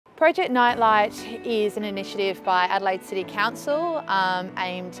Project Nightlight is an initiative by Adelaide City Council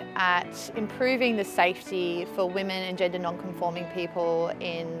aimed at improving the safety for women and gender non-conforming people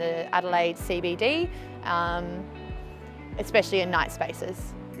in the Adelaide CBD, especially in night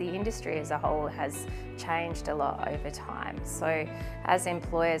spaces. The industry as a whole has changed a lot over time. So as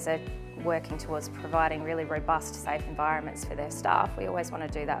employers are working towards providing really robust, safe environments for their staff, we always want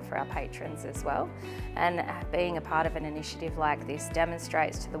to do that for our patrons as well. And being a part of an initiative like this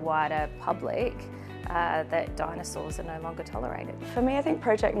demonstrates to the wider public that dinosaurs are no longer tolerated. For me, I think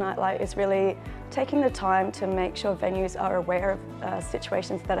Project Nightlight is really taking the time to make sure venues are aware of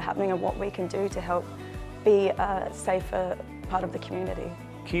situations that are happening and what we can do to help be a safer part of the community.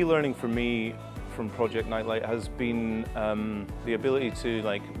 Key learning for me from Project Nightlight has been the ability to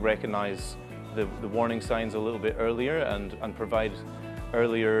recognise the warning signs a little bit earlier and provide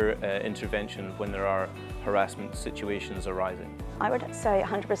earlier intervention when there are harassment situations arising. I would say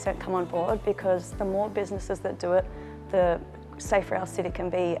 100% come on board, because the more businesses that do it, the safer our city can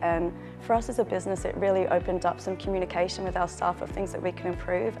be. And for us as a business, it really opened up some communication with our staff of things that we can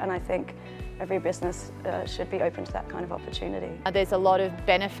improve, and I think every business should be open to that kind of opportunity. There's a lot of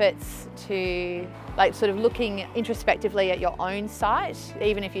benefits to sort of looking introspectively at your own site.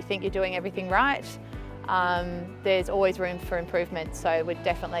 Even if you think you're doing everything right, there's always room for improvement, so we'd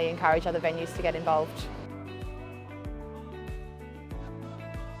definitely encourage other venues to get involved.